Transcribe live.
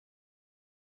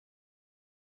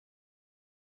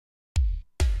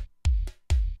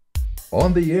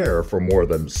On the air for more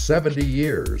than 70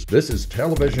 years, this is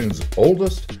television's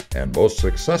oldest and most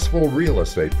successful real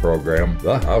estate program,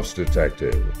 The House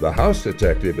Detective. The House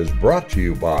Detective is brought to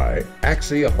you by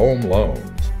Axia Home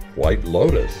Loans, White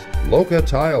Lotus, Loca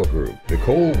Tile Group,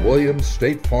 Nicole Williams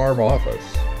State Farm Office,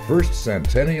 First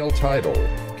Centennial Title,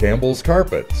 Campbell's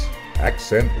Carpets,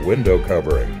 Accent Window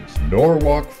Coverings,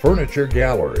 Norwalk Furniture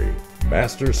Gallery,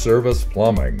 Master Service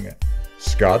Plumbing,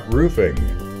 Scott Roofing,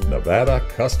 Nevada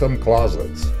Custom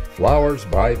Closets, Flowers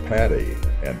by Patty,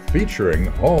 and featuring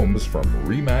homes from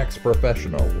RE/MAX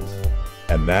Professionals.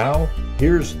 And now,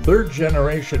 here's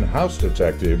third-generation house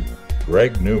detective,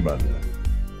 Greg Newman.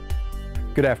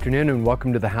 Good afternoon and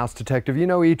welcome to The House Detective. You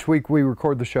know, each week we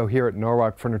record the show here at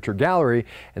Norwalk Furniture Gallery,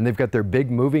 and they've got their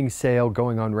big moving sale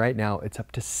going on right now. It's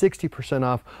up to 60%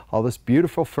 off all this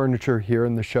beautiful furniture here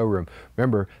in the showroom.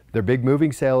 Remember, their big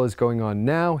moving sale is going on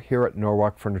now here at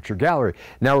Norwalk Furniture Gallery.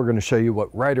 Now we're going to show you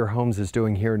what Ryder Homes is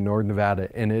doing here in Northern Nevada,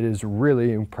 and it is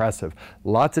really impressive.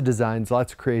 Lots of designs,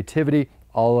 lots of creativity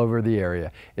all over the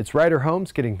area. It's Ryder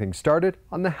Homes getting things started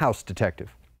on The House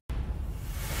Detective.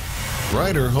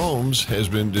 Ryder Homes has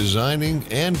been designing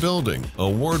and building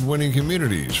award-winning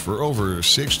communities for over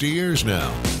 60 years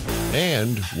now.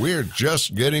 And we're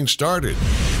just getting started.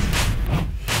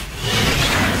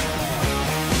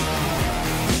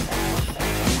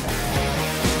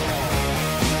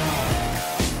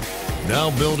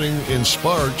 Now building in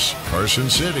Sparks, Carson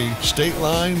City, State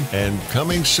Line, and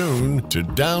coming soon to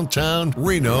downtown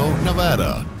Reno,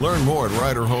 Nevada. Learn more at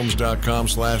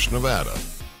ryderhomes.com/Nevada.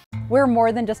 We're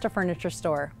more than just a furniture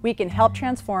store. We can help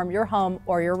transform your home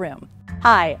or your room.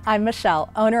 Hi, I'm Michelle,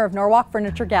 owner of Norwalk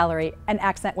Furniture Gallery and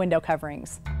Accent Window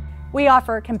Coverings. We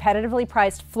offer competitively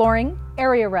priced flooring,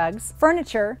 area rugs,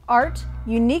 furniture, art,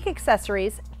 unique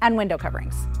accessories, and window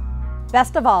coverings.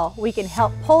 Best of all, we can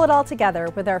help pull it all together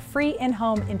with our free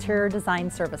in-home interior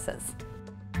design services.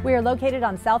 We are located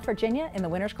on South Virginia in the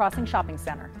Winters Crossing Shopping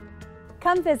Center.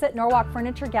 Come visit Norwalk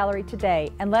Furniture Gallery today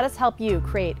and let us help you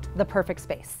create the perfect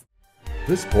space.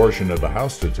 This portion of The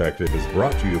House Detective is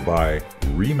brought to you by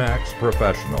RE/MAX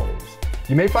Professionals.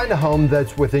 You may find a home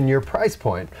that's within your price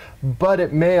point, but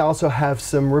it may also have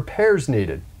some repairs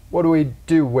needed. What do we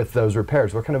do with those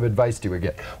repairs? What kind of advice do we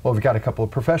get? Well, we've got a couple of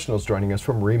professionals joining us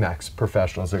from RE/MAX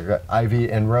Professionals. We've got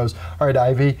Ivy and Rose. All right,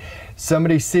 Ivy,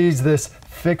 somebody sees this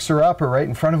fixer-upper right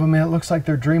in front of them and it looks like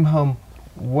their dream home.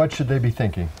 What should they be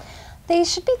thinking? They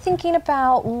should be thinking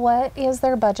about what is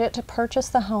their budget to purchase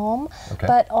the home,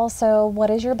 but also what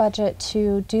is your budget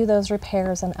to do those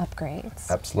repairs and upgrades.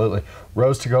 Absolutely.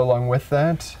 Rose, to go along with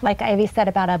that? Like Ivy said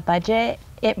about a budget,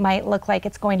 it might look like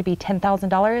it's going to be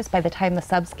 $10,000. By the time the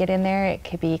subs get in there, it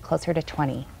could be closer to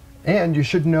 20. And you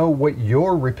should know what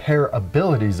your repair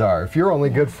abilities are. If you're only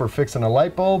good for fixing a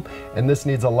light bulb and this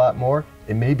needs a lot more,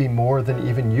 it may be more than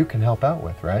even you can help out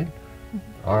with, right?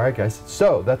 All right, guys.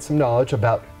 So that's some knowledge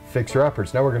about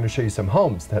fixer-uppers. Now we're going to show you some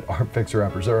homes that aren't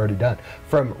fixer-uppers, are already done.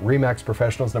 From RE/MAX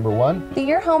Professionals #1. The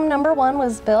year home #1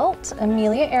 was built.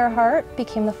 Amelia Earhart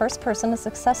became the first person to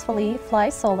successfully fly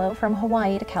solo from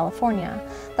Hawaii to California.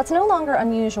 That's no longer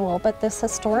unusual, but this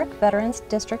historic Veterans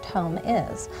District home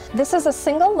is. This is a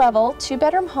single-level,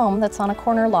 2-bedroom home that's on a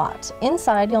corner lot.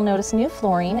 Inside, you'll notice new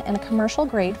flooring and a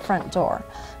commercial-grade front door.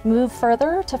 Move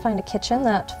further to find a kitchen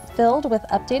that's filled with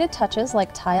updated touches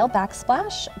like tile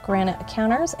backsplash, granite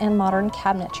counters, and modern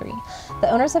cabinetry. The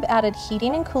owners have added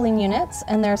heating and cooling units,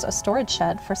 and there's a storage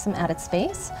shed for some added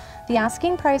space. The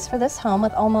asking price for this home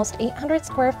with almost 800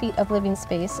 square feet of living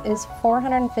space is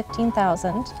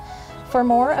 $415,000. For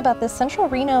more about this Central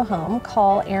Reno home,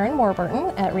 call Erin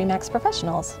Warburton at RE/MAX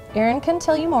Professionals. Erin can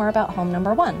tell you more about home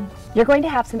 #1. You're going to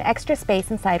have some extra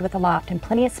space inside with a loft and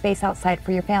plenty of space outside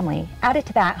for your family. Added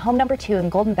to that, home #2 in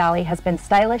Golden Valley has been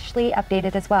stylishly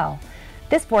updated as well.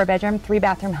 This 4-bedroom,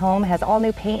 3-bathroom home has all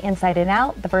new paint inside and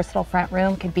out. The versatile front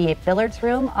room could be a billiards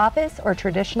room, office, or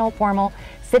traditional formal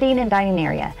sitting and dining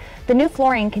area. The new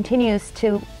flooring continues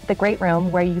to the great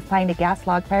room where you find a gas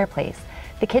log fireplace.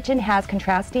 The kitchen has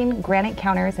contrasting granite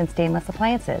counters and stainless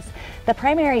appliances. The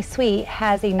primary suite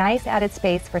has a nice added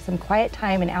space for some quiet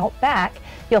time, and out back,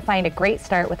 you'll find a great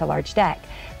start with a large deck.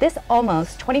 This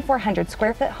almost 2,400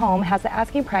 square foot home has the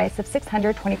asking price of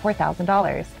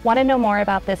 $624,000. Want to know more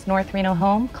about this North Reno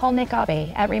home? Call Nick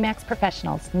Abe at RE/MAX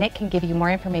Professionals. Nick can give you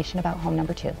more information about home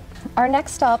 #2. Our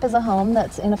next stop is a home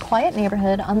that's in a quiet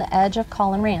neighborhood on the edge of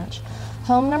Collin Ranch.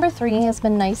 Home number 3 has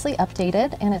been nicely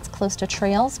updated and it's close to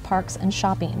trails, parks, and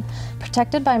shopping.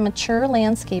 Protected by mature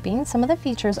landscaping, some of the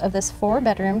features of this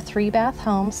 4-bedroom, 3-bath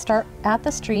home start at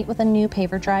the street with a new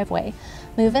paver driveway.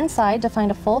 Move inside to find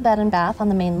a full bed and bath on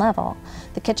the main level.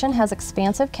 The kitchen has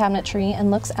expansive cabinetry and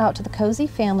looks out to the cozy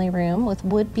family room with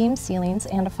wood beam ceilings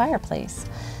and a fireplace.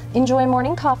 Enjoy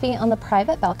morning coffee on the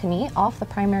private balcony off the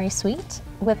primary suite.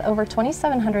 With over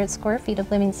 2,700 square feet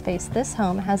of living space, this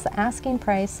home has the asking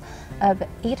price of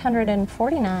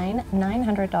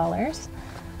 $849,900.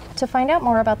 To find out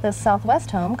more about this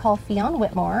Southwest home, call Fionn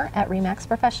Whitmore at RE/MAX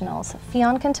Professionals.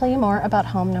 Fionn can tell you more about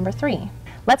home number 3.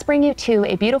 Let's bring you to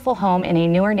a beautiful home in a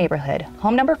newer neighborhood.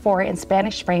 Home number 4 in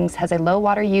Spanish Springs has a low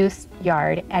water use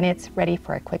yard and it's ready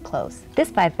for a quick close.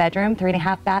 This 5-bedroom,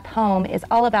 3.5-bath home is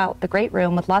all about the great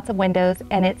room with lots of windows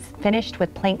and it's finished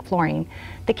with plank flooring.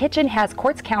 The kitchen has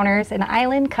quartz counters, an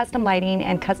island, custom lighting,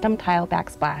 and custom tile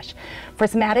backsplash. For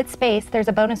some added space, there's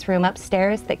a bonus room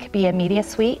upstairs that could be a media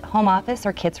suite, home office,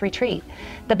 or kids retreat.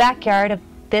 The backyard of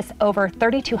this over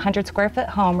 3,200 square foot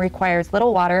home requires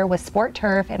little water with sport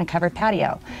turf and a covered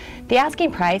patio. The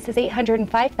asking price is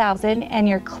 $805,000 and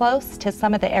you're close to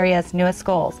some of the area's newest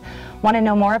goals. Want to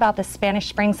know more about the Spanish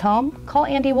Springs home? Call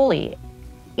Andy Woolley.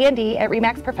 Andy at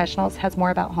RE/MAX Professionals has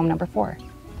more about home number 4.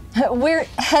 We're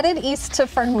headed east to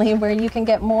Fernley where you can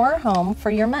get more home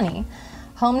for your money.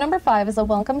 Home number 5 is a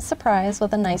welcome surprise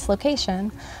with a nice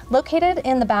location. Located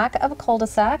in the back of a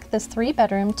cul-de-sac, this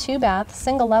 3-bedroom, 2-bath,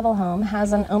 single-level home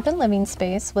has an open living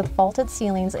space with vaulted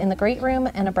ceilings in the great room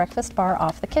and a breakfast bar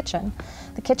off the kitchen.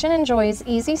 The kitchen enjoys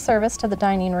easy service to the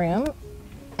dining room,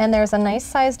 and there's a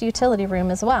nice-sized utility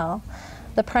room as well.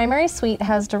 The primary suite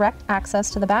has direct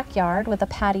access to the backyard with a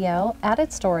patio,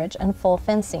 added storage, and full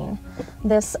fencing.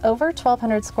 This over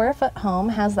 1,200 square foot home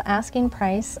has the asking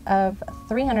price of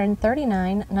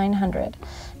 $339,900.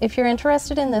 If you're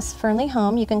interested in this Fernley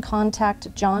home, you can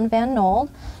contact John Van Nold.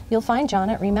 You'll find John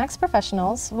at RE/MAX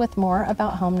Professionals with more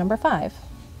about home number 5.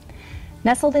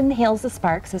 Nestled in the hills of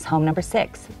Sparks is home number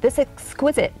 6. This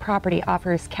exquisite property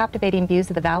offers captivating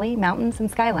views of the valley, mountains, and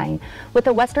skyline. With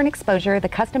a western exposure, the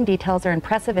custom details are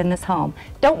impressive in this home.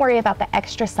 Don't worry about the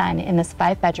extra sun in this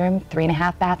 5-bedroom,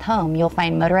 3.5-bath home. You'll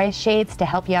find motorized shades to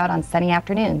help you out on sunny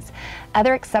afternoons.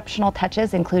 Other exceptional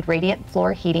touches include radiant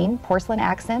floor heating, porcelain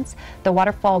accents, the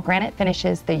waterfall granite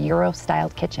finishes the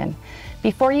Euro-styled kitchen.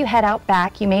 Before you head out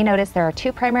back, you may notice there are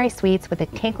 2 primary suites with a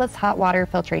tankless hot water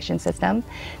filtration system.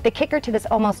 The kicker to this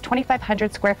almost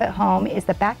 2,500 square foot home is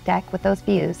the back deck with those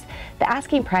views. The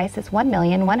asking price is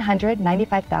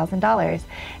 $1,195,000.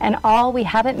 And all we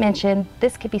haven't mentioned,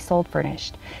 this could be sold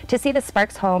furnished. To see the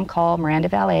Sparks home, call Miranda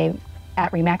Valet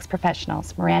at RE/MAX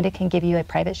Professionals. Miranda can give you a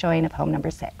private showing of home number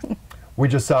 6. We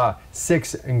just saw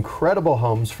 6 incredible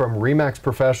homes from RE/MAX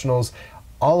Professionals.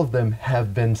 All of them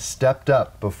have been stepped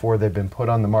up before they've been put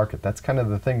on the market. That's kind of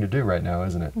the thing to do right now,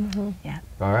 isn't it? Mm-hmm. Yeah.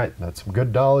 All right, that's some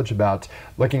good knowledge about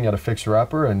looking at a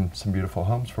fixer-upper and some beautiful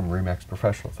homes from RE/MAX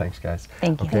Professional. Thanks, guys.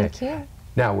 Thank you. Okay. Thank you.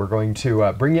 Now we're going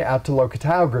to bring you out to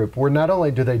Locatile Group, where not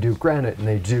only do they do granite and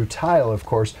they do tile, of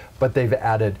course, but they've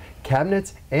added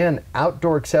cabinets and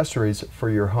outdoor accessories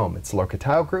for your home. It's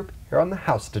Locatile Group here on The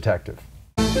House Detective.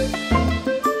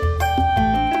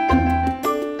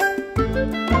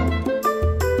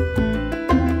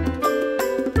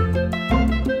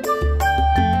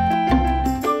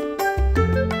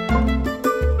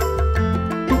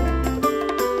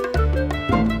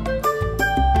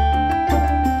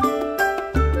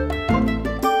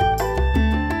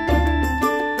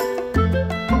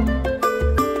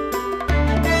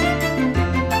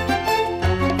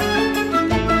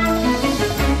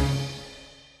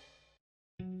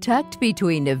 Tucked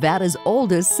between Nevada's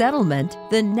oldest settlement,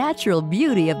 the natural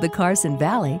beauty of the Carson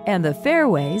Valley, and the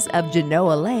fairways of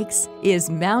Genoa Lakes is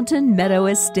Mountain Meadow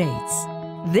Estates.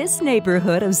 This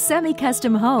neighborhood of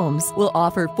semi-custom homes will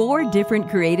offer 4 different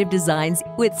creative designs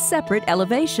with separate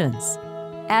elevations.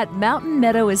 At Mountain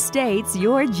Meadow Estates,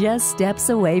 you're just steps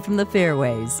away from the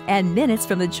fairways and minutes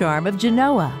from the charm of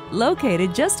Genoa.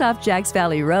 Located just off Jacks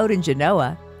Valley Road in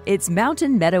Genoa, it's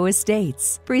Mountain Meadow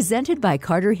Estates, presented by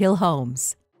Carter Hill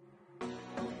Homes.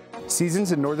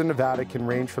 Seasons in northern Nevada can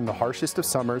range from the harshest of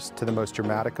summers to the most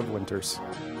dramatic of winters.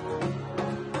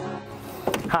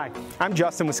 Hi, I'm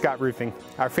Justin with Scott Roofing.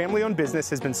 Our family-owned business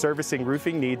has been servicing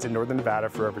roofing needs in northern Nevada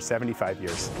for over 75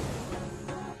 years.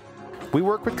 We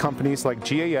work with companies like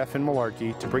GAF and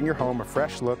Malarkey to bring your home a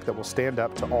fresh look that will stand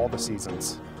up to all the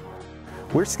seasons.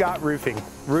 We're Scott Roofing,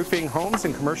 roofing homes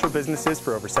and commercial businesses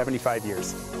for over 75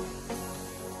 years.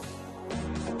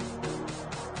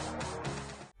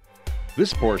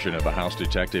 This portion of The House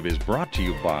Detective is brought to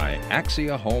you by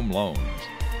Axia Home Loans.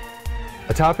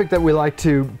 A topic that we like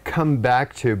to come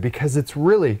back to because it's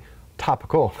really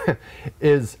topical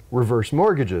is reverse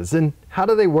mortgages and how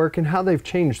do they work and how they've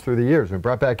changed through the years. We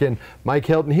brought back in Mike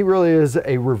Hilton. He really is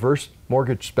a reverse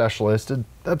mortgage specialist, and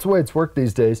that's the way it's worked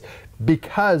these days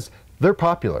because they're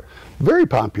popular. Very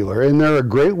popular, and they're a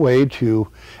great way to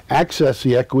access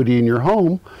the equity in your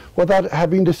home without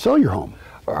having to sell your home.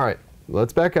 All right,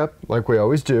 let's back up like we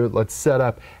always do. Let's set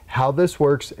up how this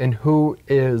works and who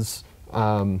is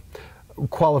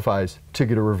qualifies to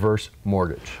get a reverse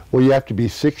mortgage. Well, you have to be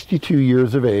 62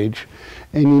 years of age,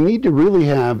 and you need to really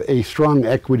have a strong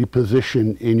equity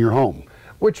position in your home.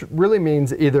 Which really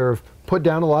means either put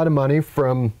down a lot of money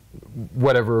from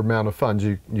whatever amount of funds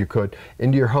you could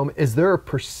into your home. Is there a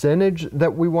percentage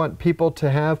that we want people to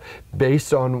have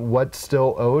based on what's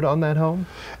still owed on that home?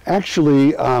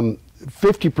 Actually,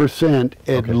 50%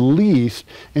 at least,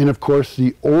 and of course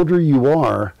the older you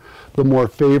are, the more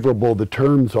favorable the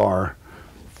terms are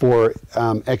for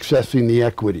accessing the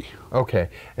equity. Okay,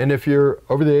 and if you're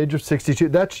over the age of 62,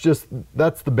 that's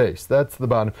the base, that's the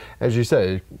bottom. As you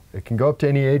say, it can go up to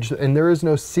any age, and there is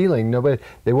no ceiling.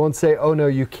 They won't say, oh no,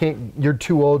 you can't, you're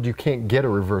too old, you can't get a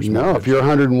reverse mortgage. No, if you're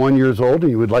 101 years old and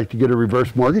you would like to get a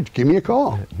reverse mortgage, give me a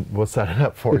call. We'll set it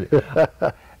up for you.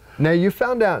 Now you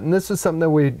found out, and this is something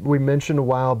that we mentioned a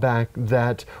while back,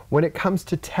 that when it comes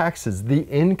to taxes, the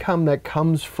income that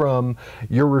comes from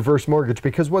your reverse mortgage,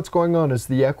 because what's going on is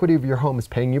the equity of your home is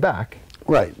paying you back.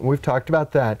 Right. We've talked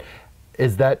about that.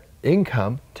 Is that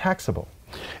income taxable?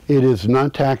 It is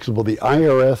not taxable. The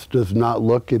IRS does not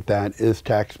look at that as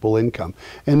taxable income.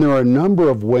 And there are a number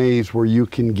of ways where you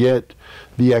can get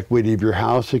the equity of your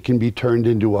house. It can be turned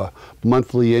into a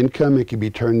monthly income, it can be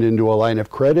turned into a line of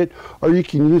credit, or you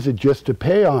can use it just to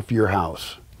pay off your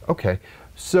house. Okay,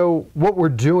 so what we're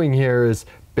doing here is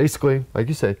basically, like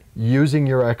you said, using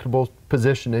your equitable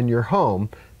position in your home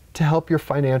to help your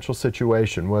financial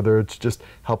situation, whether it's just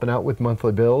helping out with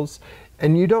monthly bills.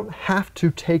 And you don't have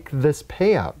to take this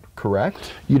payout,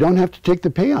 correct? You don't have to take the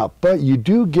payout, but you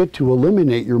do get to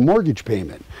eliminate your mortgage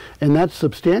payment, and that's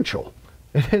substantial.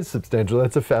 It is substantial.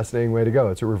 That's a fascinating way to go.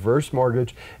 It's a reverse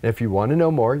mortgage, and if you want to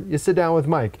know more, you sit down with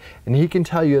Mike, and he can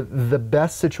tell you the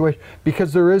best situation,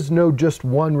 because there is no just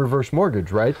one reverse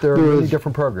mortgage, right? There are many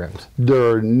different programs.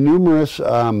 There are numerous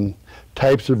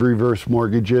types of reverse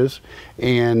mortgages,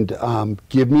 and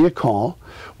give me a call.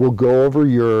 We'll go over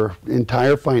your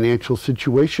entire financial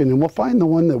situation, and we'll find the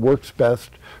one that works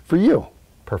best for you.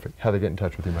 Perfect. How do they get in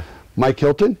touch with you, Mike? Mike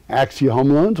Hilton, Axia Home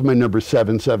Loans. My number is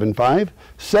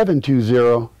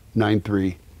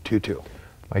 775-720-9322.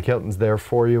 Mike Hilton's there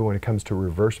for you when it comes to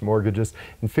reverse mortgages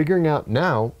and figuring out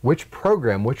now which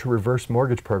reverse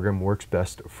mortgage program works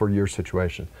best for your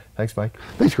situation. Thanks, Mike.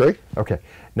 Thanks, Greg. Okay,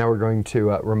 now we're going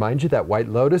to remind you that White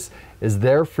Lotus is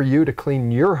there for you to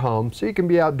clean your home so you can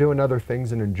be out doing other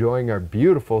things and enjoying our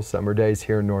beautiful summer days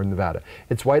here in Northern Nevada.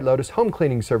 It's White Lotus Home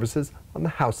Cleaning Services on The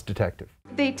House Detective.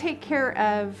 They take care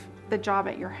of the job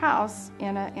at your house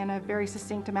in a very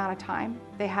succinct amount of time.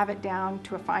 They have it down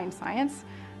to a fine science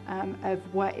of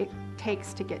what it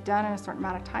takes to get done in a certain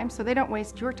amount of time, so they don't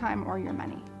waste your time or your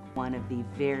money. One of the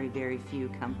very, very few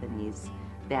companies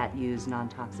that use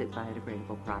non-toxic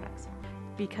biodegradable products.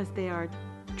 Because they are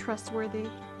trustworthy.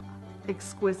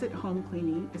 Exquisite home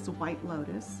cleaning is a White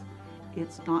Lotus.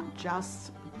 It's not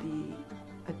just the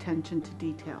attention to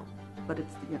detail, but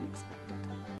it's the unexpected.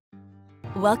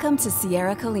 Welcome to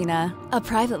Sierra Colina, a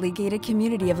privately gated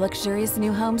community of luxurious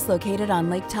new homes located on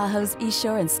Lake Tahoe's East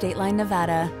Shore and State Line,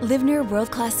 Nevada. Live near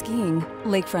world-class skiing,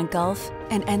 lakefront golf,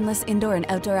 and endless indoor and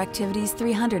outdoor activities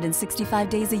 365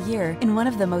 days a year in one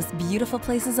of the most beautiful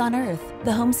places on earth.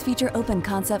 The homes feature open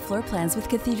concept floor plans with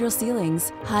cathedral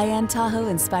ceilings, high-end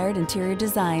Tahoe-inspired interior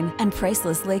design, and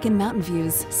priceless lake and mountain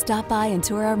views. Stop by and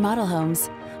tour our model homes,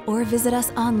 or visit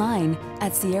us online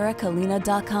at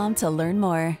sierracolina.com to learn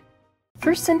more.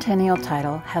 First Centennial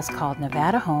Title has called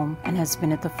Nevada home and has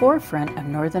been at the forefront of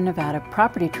Northern Nevada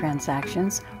property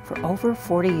transactions for over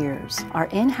 40 years. Our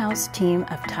in-house team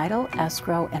of title,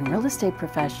 escrow, and real estate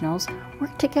professionals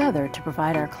work together to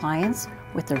provide our clients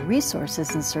with the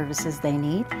resources and services they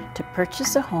need to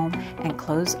purchase a home and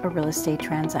close a real estate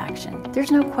transaction. There's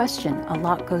no question a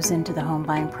lot goes into the home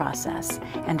buying process,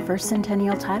 and First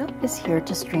Centennial Title is here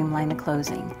to streamline the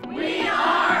closing. We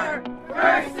are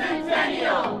First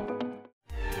Centennial!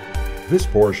 This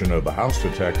portion of The House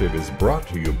Detective is brought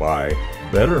to you by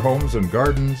Better Homes and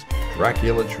Gardens,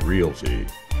 Draculich Realty.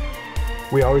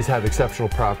 We always have exceptional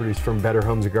properties from Better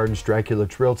Homes and Gardens,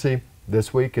 Draculich Realty.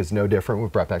 This week is no different. We've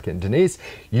brought back in Denise.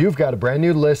 You've got a brand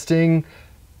new listing.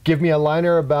 Give me a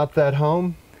liner about that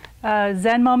home.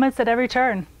 Zen moments at every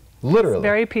turn. Literally. It's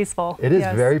very peaceful. It is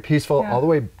very peaceful, all the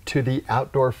way to the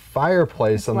outdoor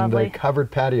fireplace on lovely. the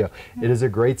covered patio. It is a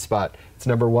great spot. It's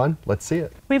number 1. Let's see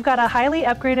it. We've got a highly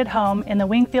upgraded home in the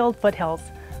Wingfield foothills.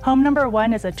 Home number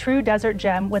 1 is a true desert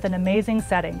gem with an amazing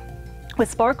setting. With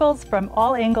sparkles from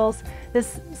all angles,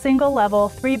 this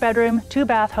single-level, 3-bedroom,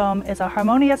 2-bath home is a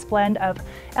harmonious blend of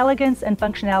elegance and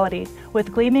functionality,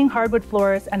 with gleaming hardwood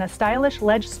floors and a stylish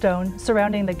ledge stone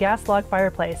surrounding the gas log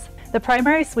fireplace. The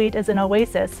primary suite is an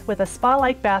oasis with a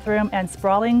spa-like bathroom and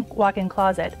sprawling walk-in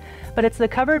closet, but it's the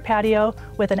covered patio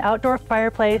with an outdoor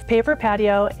fireplace, paver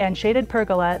patio, and shaded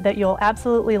pergola that you'll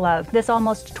absolutely love. This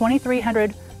almost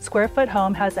 2,300 square foot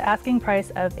home has the asking price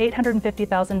of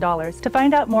 $850,000. To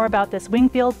find out more about this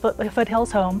Wingfield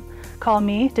Foothills home, call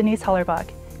me, Denise Hollerbach.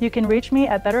 You can reach me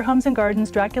at Better Homes and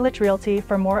Gardens Draculich Realty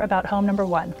for more about home number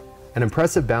 1. An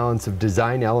impressive balance of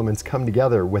design elements come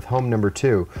together with home number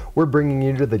 2. We're bringing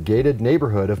you to the gated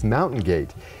neighborhood of Mountain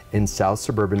Gate in South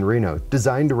Suburban Reno.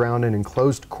 Designed around an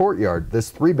enclosed courtyard,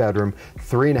 this 3-bedroom,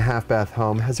 3.5-bath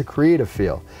home has a creative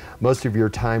feel. Most of your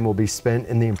time will be spent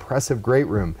in the impressive great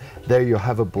room. There you'll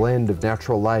have a blend of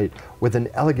natural light with an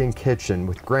elegant kitchen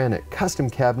with granite, custom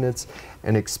cabinets,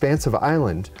 and expansive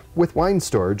island with wine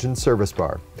storage and service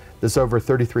bar. This over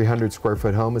 3,300 square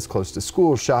foot home is close to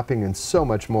school, shopping, and so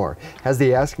much more. Has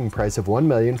the asking price of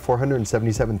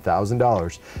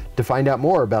 $1,477,000. To find out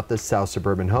more about this South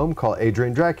Suburban home, call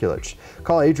Adrian Draculich.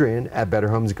 Call Adrian at Better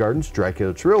Homes Gardens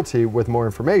Draculich Realty with more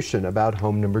information about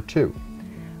home number 2.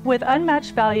 With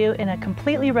unmatched value in a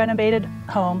completely renovated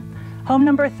home, home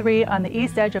number 3 on the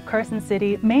east edge of Carson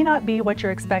City may not be what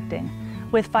you're expecting.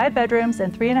 With 5 bedrooms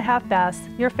and 3.5 baths,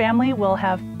 your family will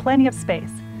have plenty of space.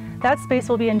 That space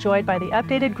will be enjoyed by the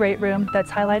updated great room that's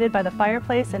highlighted by the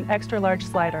fireplace and extra large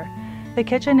slider. The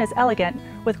kitchen is elegant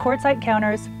with quartzite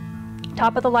counters,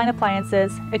 top-of-the-line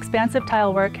appliances, expansive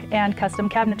tile work, and custom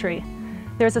cabinetry.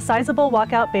 There's a sizable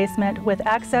walkout basement with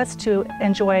access to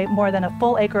enjoy more than a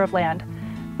full acre of land.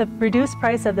 The reduced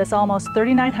price of this almost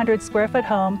 3,900 square foot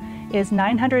home is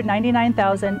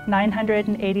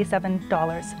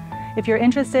 $999,987. If you're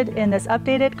interested in this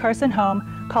updated Carson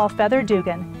home, call Feather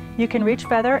Dugan. You can reach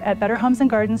Feather at Better Homes and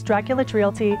Gardens Draculich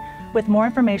Realty with more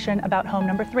information about home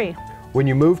number 3. When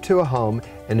you move to a home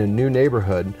in a new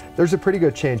neighborhood, there's a pretty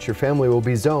good chance your family will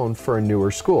be zoned for a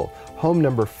newer school. Home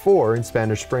number 4 in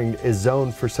Spanish Spring is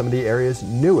zoned for some of the area's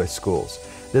newest schools.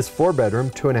 This 4-bedroom,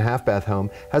 2.5-bath home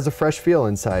has a fresh feel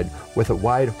inside with a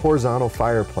wide horizontal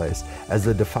fireplace as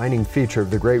the defining feature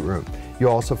of the great room.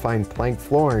 You'll also find plank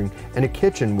flooring and a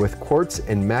kitchen with quartz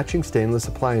and matching stainless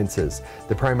appliances.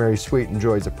 The primary suite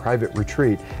enjoys a private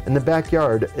retreat, and the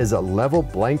backyard is a level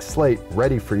blank slate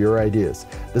ready for your ideas.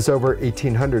 This over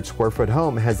 1,800 square foot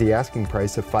home has the asking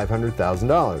price of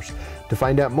 $500,000. To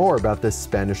find out more about this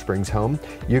Spanish Springs home,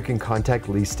 you can contact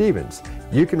Lee Stevens.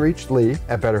 You can reach Lee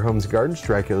at Better Homes Gardens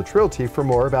Draculich Realty for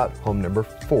more about home number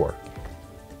 4.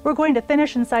 We're going to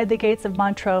finish inside the gates of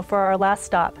Montreux for our last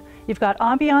stop. You've got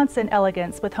ambiance and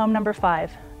elegance with home number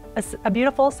 5, a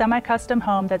beautiful semi-custom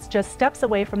home that's just steps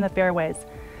away from the fairways.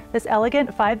 This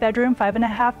elegant 5-bedroom,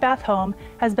 5.5-bath home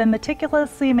has been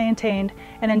meticulously maintained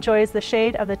and enjoys the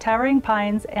shade of the towering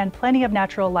pines and plenty of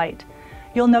natural light.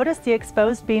 You'll notice the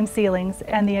exposed beam ceilings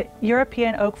and the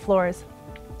European oak floors,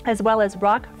 as well as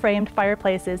rock-framed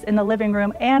fireplaces in the living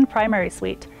room and primary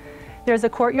suite. There's a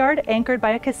courtyard anchored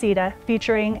by a casita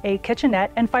featuring a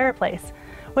kitchenette and fireplace.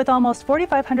 With almost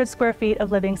 4,500 square feet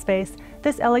of living space,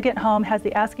 this elegant home has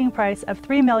the asking price of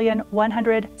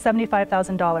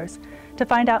 $3,175,000. To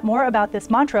find out more about this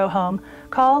Montreux home,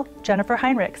 call Jennifer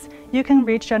Heinrichs. You can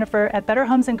reach Jennifer at Better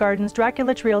Homes and Gardens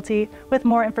Draculich Realty with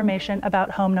more information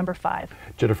about home number 5.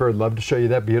 Jennifer would love to show you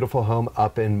that beautiful home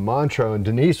up in Montreux, and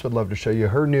Denise would love to show you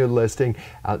her new listing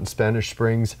out in Spanish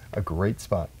Springs, a great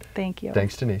spot. Thank you.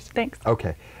 Thanks, Denise. Thanks.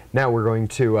 Okay. Now we're going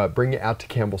to bring you out to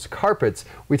Campbell's Carpets.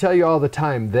 We tell you all the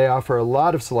time they offer a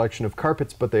lot of selection of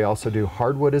carpets, but they also do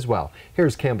hardwood as well.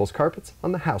 Here's Campbell's Carpets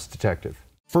on The House Detective.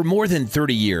 For more than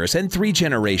 30 years and 3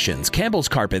 generations, Campbell's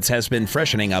Carpets has been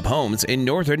freshening up homes in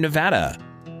northern Nevada.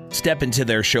 Step into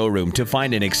their showroom to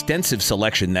find an extensive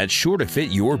selection that's sure to fit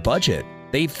your budget.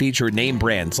 They feature name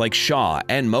brands like Shaw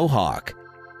and Mohawk.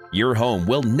 Your home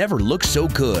will never look so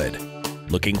good.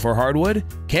 Looking for hardwood?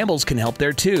 Campbell's can help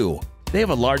there too. They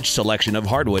have a large selection of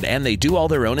hardwood and they do all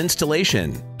their own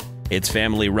installation. It's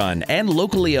family run and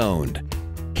locally owned.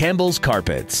 Campbell's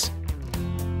Carpets.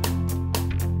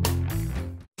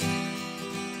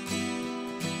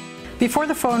 Before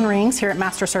the phone rings here at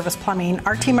Master Service Plumbing,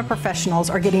 our team of professionals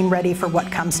are getting ready for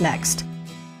what comes next.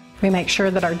 We make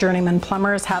sure that our journeyman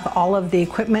plumbers have all of the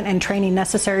equipment and training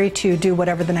necessary to do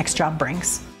whatever the next job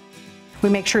brings. We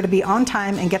make sure to be on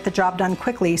time and get the job done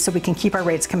quickly so we can keep our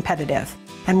rates competitive.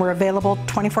 And we're available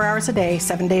 24 hours a day,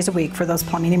 7 days a week for those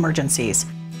plumbing emergencies.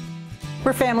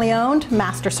 We're family owned,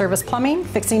 Master Service Plumbing,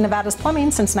 fixing Nevada's plumbing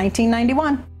since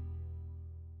 1991.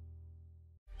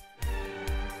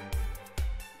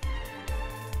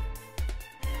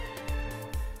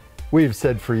 We've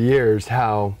said for years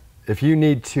how if you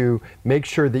need to make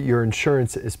sure that your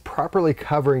insurance is properly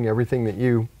covering everything that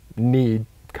you need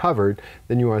covered,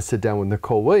 then you want to sit down with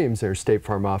Nicole Williams in her State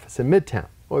Farm office in Midtown.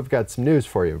 Well, we've got some news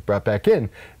for you. We've brought back in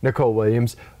Nicole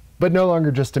Williams, but no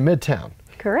longer just in Midtown.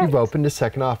 Correct. You've opened a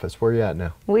second office. Where are you at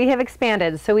now? We have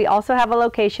expanded. So we also have a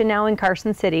location now in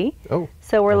Carson City. Oh.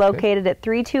 So we're located at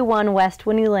 321 West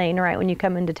Winnie Lane, right when you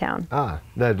come into town. Ah,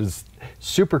 that is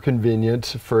super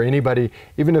convenient for anybody,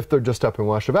 even if they're just up in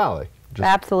Washoe Valley. Just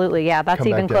absolutely, yeah. That's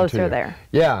even closer there.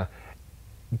 Yeah.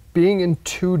 Being in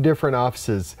two different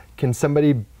offices, can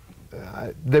somebody,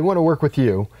 they want to work with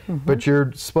you, but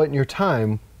you're splitting your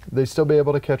time, they still be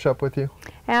able to catch up with you?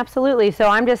 Absolutely. So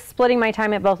I'm just splitting my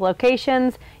time at both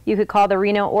locations. You could call the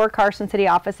Reno or Carson City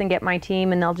office and get my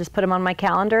team, and they'll just put them on my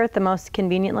calendar at the most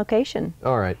convenient location.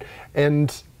 All right.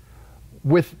 And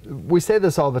we say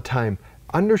this all the time,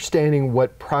 understanding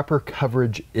what proper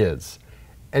coverage is.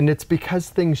 And it's because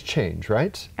things change,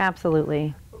 right?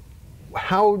 Absolutely.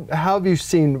 How have you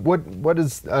seen, what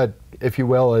is, if you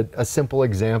will, a simple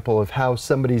example of how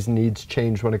somebody's needs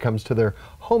change when it comes to their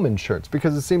home insurance?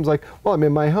 Because it seems like, well, I'm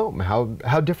in my home.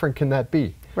 How different can that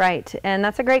be? Right, and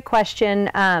that's a great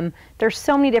question. There's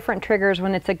so many different triggers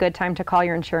when it's a good time to call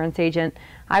your insurance agent.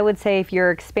 I would say if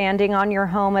you're expanding on your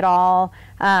home at all,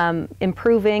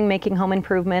 improving, making home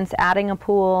improvements, adding a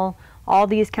pool, all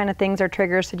these kind of things are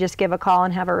triggers to just give a call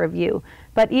and have a review.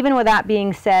 But even with that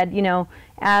being said,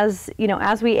 as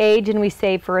we age and we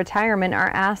save for retirement, our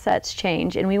assets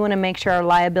change, and we want to make sure our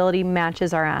liability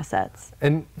matches our assets.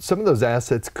 And some of those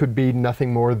assets could be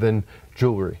nothing more than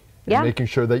jewelry. Yeah. Making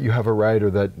sure that you have a rider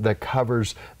that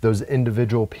covers those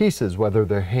individual pieces, whether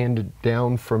they're handed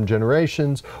down from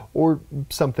generations or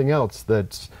something else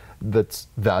that's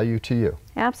value to you.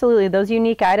 Absolutely. Those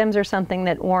unique items are something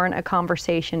that warrant a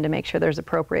conversation to make sure there's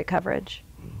appropriate coverage.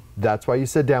 That's why you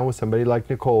sit down with somebody like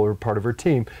Nicole or part of her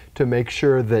team to make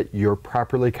sure that you're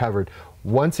properly covered.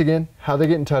 Once again, how they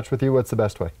get in touch with you, what's the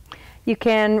best way? You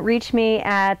can reach me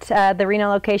at the Reno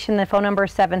location. The phone number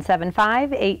is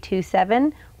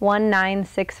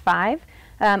 775-827-1965.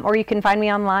 Or you can find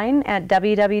me online at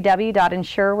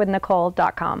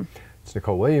www.insurewithnicole.com. It's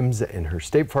Nicole Williams and her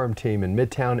State Farm team in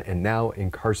Midtown and now in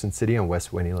Carson City on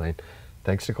West Winnie Lane.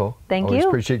 Thanks, Nicole. Thank you. Always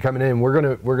appreciate you coming in. We're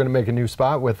gonna make a new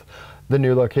spot with the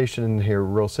new location here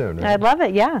real soon. Right? I'd love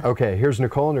it, yeah. Okay, here's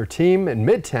Nicole and her team in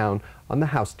Midtown on The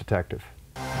House Detective.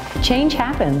 Change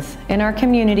happens in our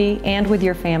community and with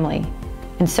your family,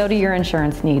 and so do your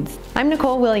insurance needs. I'm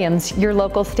Nicole Williams, your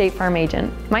local State Farm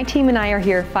agent. My team and I are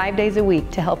here 5 days a week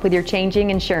to help with your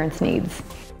changing insurance needs.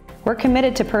 We're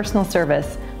committed to personal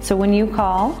service, so when you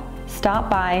call, stop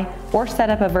by, or set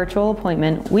up a virtual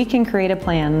appointment, we can create a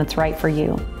plan that's right for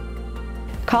you.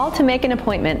 Call to make an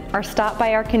appointment or stop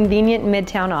by our convenient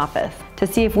Midtown office to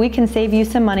see if we can save you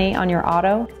some money on your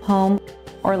auto, home,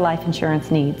 or life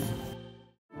insurance needs.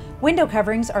 Window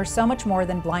coverings are so much more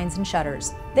than blinds and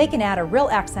shutters. They can add a real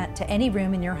accent to any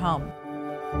room in your home.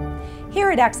 Here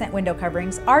at Accent Window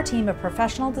Coverings, our team of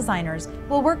professional designers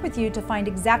will work with you to find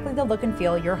exactly the look and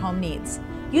feel your home needs,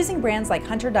 using brands like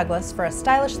Hunter Douglas for a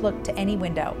stylish look to any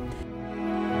window.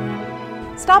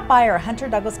 Stop by our Hunter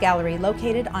Douglas Gallery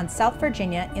located on South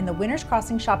Virginia in the Winners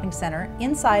Crossing Shopping Center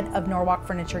inside of Norwalk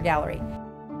Furniture Gallery.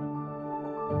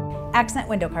 Accent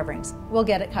Window Coverings. We'll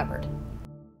get it covered.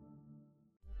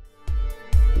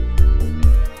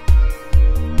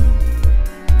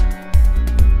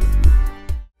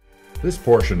 This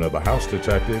portion of The House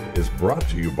Detective is brought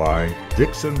to you by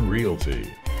Dixon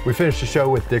Realty. We finished the show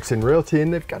with Dixon Realty,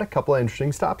 and they've got a couple of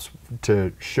interesting stops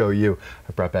to show you.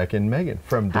 I brought back in Megan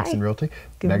from Dixon Realty.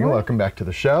 Megan, welcome back to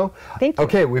the show. Thank you.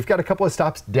 Okay, we've got a couple of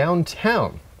stops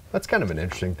downtown. That's kind of an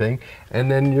interesting thing. And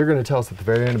then you're going to tell us at the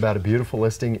very end about a beautiful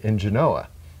listing in Genoa.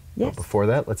 Yes. But before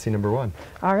that, let's see number one.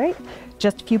 All right.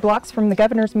 Just a few blocks from the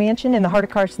Governor's Mansion in the heart of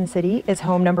Carson City is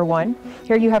home number one.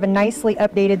 Here you have a nicely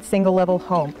updated single-level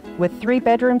home with 3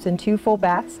 bedrooms and 2 full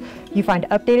baths. You find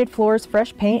updated floors,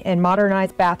 fresh paint, and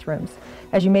modernized bathrooms.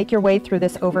 As you make your way through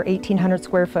this over 1,800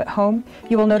 square foot home,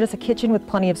 you will notice a kitchen with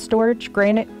plenty of storage,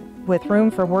 granite with room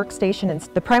for workstation, and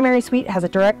the primary suite has a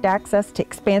direct access to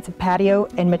expansive patio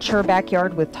and mature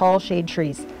backyard with tall shade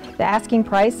trees. The asking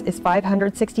price is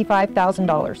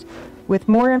 $565,000. With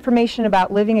more information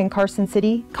about living in Carson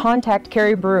City, contact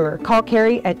Carrie Brewer. Call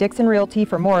Carrie at Dixon Realty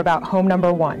for more about home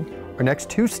number one. Our next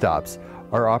two stops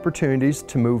are opportunities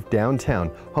to move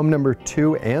downtown. Home number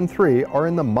 2 and 3 are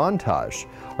in the Montage.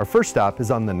 Our first stop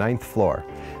is on the 9th floor.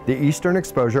 The eastern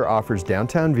exposure offers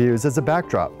downtown views as a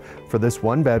backdrop for this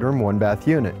 1-bedroom, 1-bath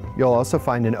unit. You'll also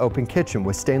find an open kitchen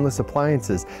with stainless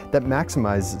appliances that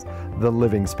maximizes the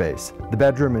living space. The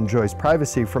bedroom enjoys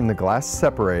privacy from the glass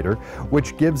separator,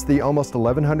 which gives the almost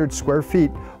 1,100 square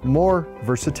feet more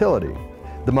versatility.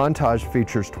 The Montage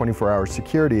features 24-hour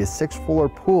security, a 6th-floor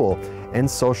pool and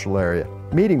social area,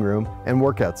 meeting room, and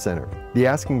workout center. The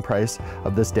asking price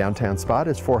of this downtown spot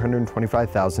is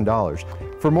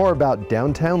 $425,000. For more about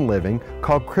downtown living,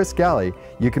 call Chris Galley.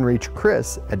 You can reach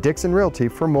Chris at Dixon Realty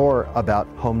for more about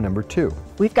home number 2.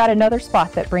 We've got another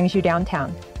spot that brings you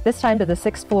downtown, this time to the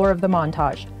 6th floor of the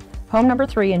Montage. Home number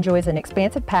 3 enjoys an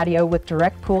expansive patio with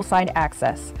direct poolside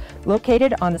access.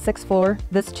 Located on the 6th floor,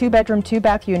 this 2-bedroom,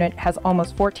 2-bath unit has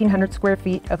almost 1,400 square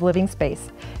feet of living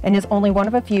space and is only one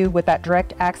of a few with that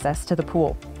direct access to the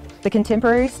pool. The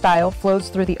contemporary style flows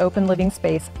through the open living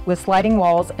space with sliding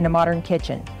walls and a modern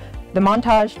kitchen. The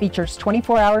Montage features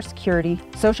 24-hour security,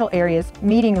 social areas,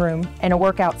 meeting room, and a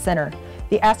workout center.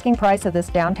 The asking price of this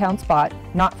downtown spot,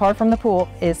 not far from the pool,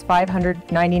 is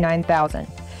 $599,000.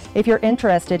 If you're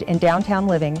interested in downtown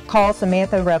living, call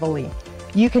Samantha Reveille.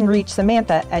 You can reach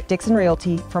Samantha at Dixon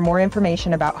Realty for more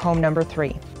information about home number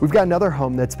 3. We've got another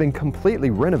home that's been completely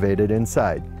renovated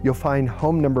inside. You'll find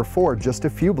home number 4 just a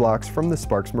few blocks from the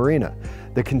Sparks Marina.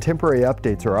 The contemporary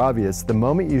updates are obvious the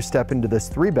moment you step into this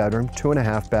 3-bedroom,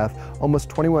 2.5-bath, almost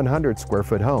 2,100 square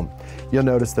foot home. You'll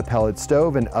notice the pellet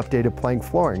stove and updated plank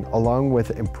flooring, along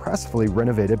with impressively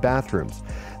renovated bathrooms.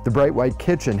 The bright white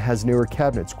kitchen has newer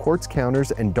cabinets, quartz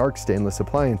counters, and dark stainless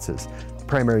appliances. The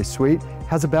primary suite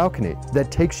has a balcony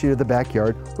that takes you to the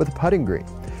backyard with a putting green.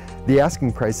 The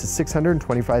asking price is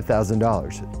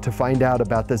 $625,000. To find out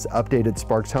about this updated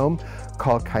Sparks home,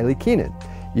 call Kylie Keenan.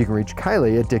 You can reach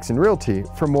Kylie at Dixon Realty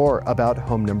for more about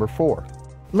home number 4.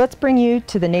 Let's bring you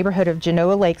to the neighborhood of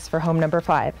Genoa Lakes for home number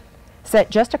 5. Set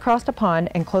just across the pond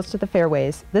and close to the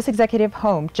fairways, this executive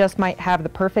home just might have the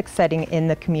perfect setting in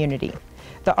the community.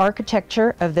 The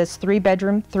architecture of this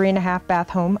 3-bedroom, 3.5-bath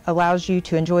home allows you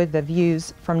to enjoy the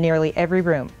views from nearly every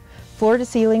room.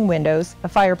 Floor-to-ceiling windows, a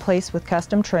fireplace with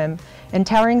custom trim, and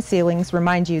towering ceilings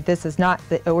remind you this is not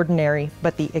the ordinary,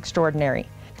 but the extraordinary.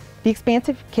 The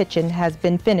expansive kitchen has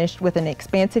been finished with an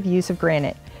expansive use of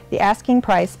granite. The asking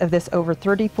price of this over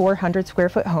 3,400 square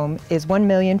foot home is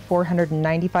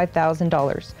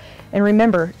 $1,495,000. And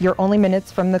remember, you're only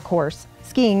minutes from the course,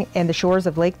 skiing, and the shores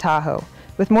of Lake Tahoe.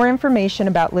 With more information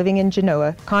about living in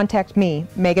Genoa, contact me,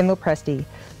 Megan Lopresti.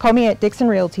 Call me at Dixon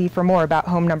Realty for more about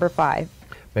home number 5.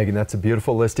 Megan, that's a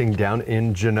beautiful listing down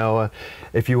in Genoa.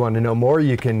 If you want to know more,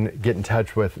 you can get in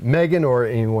touch with Megan or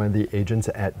any one of the agents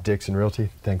at Dixon Realty.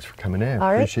 Thanks for coming in.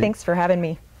 All right, thanks for having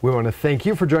me. We want to thank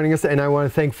you for joining us, and I want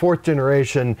to thank 4th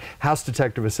generation house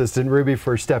detective assistant Ruby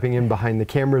for stepping in behind the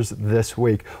cameras this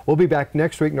week. We'll be back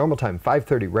next week, normal time,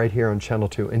 5:30, right here on Channel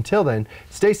 2. Until then,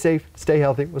 stay safe, stay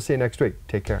healthy. We'll see you next week.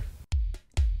 Take care.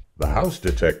 The House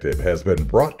Detective has been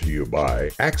brought to you by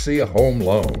Axia Home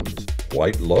Loans,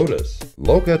 White Lotus,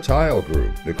 Loca Tile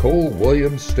Group, Nicole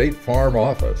Williams State Farm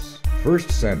Office, First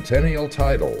Centennial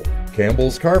Title,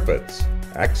 Campbell's Carpets,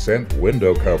 Accent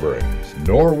Window Coverings,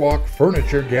 Norwalk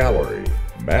Furniture Gallery,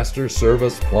 Master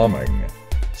Service Plumbing,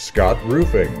 Scott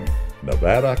Roofing,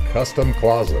 Nevada Custom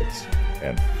Closets,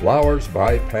 and Flowers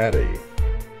by Patty.